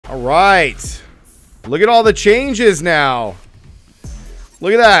All right. Look at all the changes now.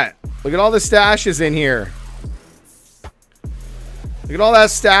 Look at that. Look at all the stashes in here. Look at all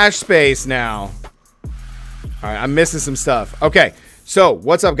that stash space now. All right, I'm missing some stuff. Okay, so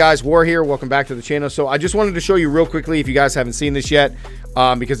what's up, guys? War here. Welcome back to the channel. So I just wanted to show you real quickly, if you guys haven't seen this yet,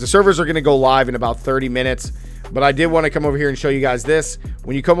 because the servers are going to go live in about 30 minutes. But I did want to come over here and show you guys this.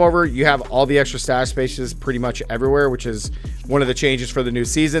 When you come over, you have all the extra stash spaces pretty much everywhere, which is one of the changes for the new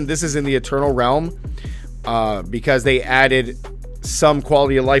season. This is in the Eternal Realm because they added some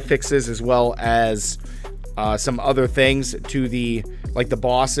quality of life fixes as well as some other things to the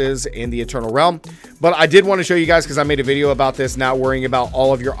bosses in the Eternal Realm. But I did want to show you guys because I made a video about this, not worrying about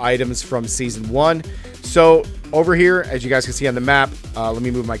all of your items from season 1. So over here, as you guys can see on the map, let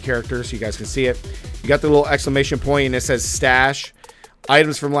me move my character so you guys can see it. You got the little exclamation point and it says stash.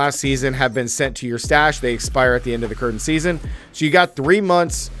 Items from last season have been sent to your stash. They expire at the end of the current season. So you got 3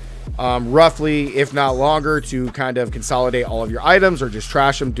 months, roughly, if not longer, to kind of consolidate all of your items or just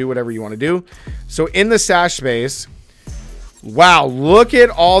trash them, do whatever you want to do. So in the stash space, wow, look at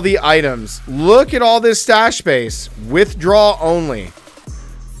all the items. Look at all this stash space. Withdraw only.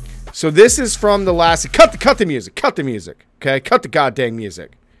 So this is from the last... Cut the music. Cut the music. Okay? Cut the goddamn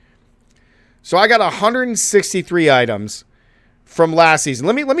music. So I got 163 items from last season.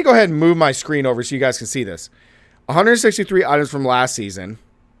 Let me go ahead and move my screen over so you guys can see this. 163 items from last season.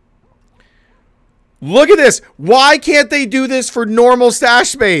 Look at this. Why can't they do this for normal stash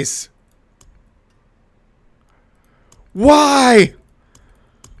space? Why?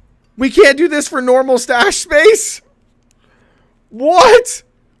 We can't do this for normal stash space? What?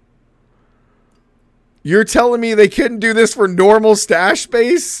 You're telling me they couldn't do this for normal stash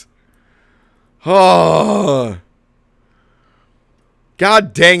space? Oh.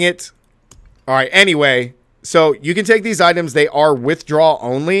 God dang it. All right, anyway. So you can take these items. They are withdraw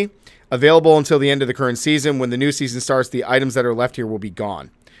only. Available until the end of the current season. When the new season starts, the items that are left here will be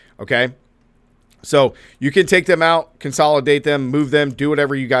gone. Okay? So you can take them out, consolidate them, move them, do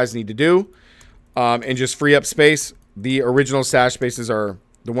whatever you guys need to do, and just free up space. The original stash spaces are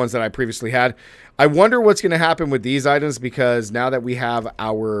the ones that I previously had. I wonder what's going to happen with these items because now that we have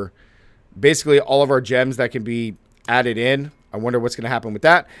our, basically all of our gems that can be added in, I wonder what's going to happen with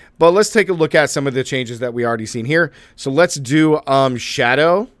that. But let's take a look at some of the changes that we already seen here. So let's do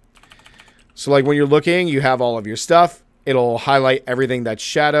shadow. So like when you're looking, you have all of your stuff. It'll highlight everything that's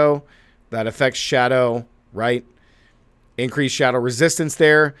shadow, that affects shadow, right? Increase shadow resistance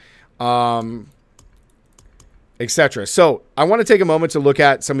there, etc. So I want to take a moment to look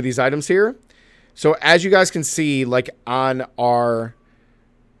at some of these items here. So as you guys can see, like on our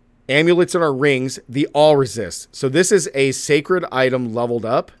amulets and our rings, the all resist. So this is a sacred item leveled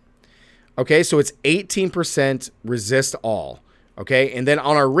up. Okay, so it's 18% resist all. Okay, and then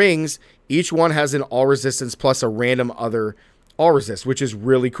on our rings, each one has an all resistance plus a random other all resist, which is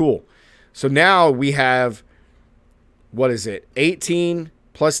really cool. So now we have, what is it? 18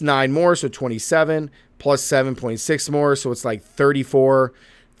 plus 9 more, so 27 plus 7.6 more. So it's like 34,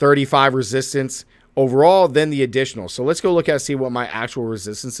 35 resistance overall, then the additional. So let's go look at, see what my actual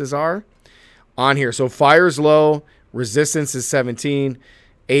resistances are on here. So fire's low, resistance is 17,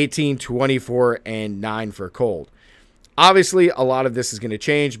 18, 24, and 9 for cold. Obviously, a lot of this is going to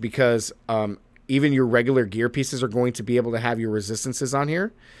change because even your regular gear pieces are going to be able to have your resistances on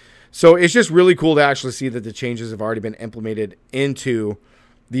here. So it's just really cool to actually see that the changes have already been implemented into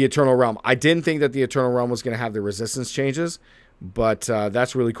the Eternal Realm. I didn't think that the Eternal Realm was going to have the resistance changes, but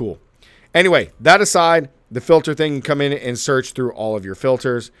that's really cool. Anyway, that aside, the filter thing can come in and search through all of your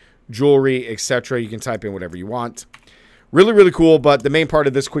filters, jewelry, etc. You can type in whatever you want. Really, really cool. But the main part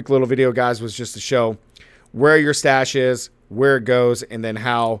of this quick little video, guys, was just to show where your stash is, where it goes, and then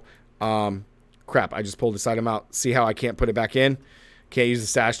how, crap, I just pulled this item out. See how I can't put it back in? Can't use the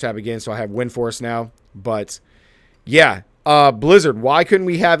stash tab again, so I have Wind Force now. But, yeah, Blizzard, why couldn't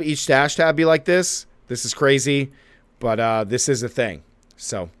we have each stash tab be like this? This is crazy, but this is a thing.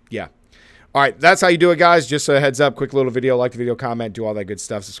 So, yeah. All right, that's how you do it, guys. Just a heads up, quick little video. Like the video, comment, do all that good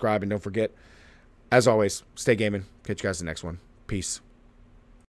stuff. Subscribe, and don't forget, as always, stay gaming. Catch you guys in the next one. Peace.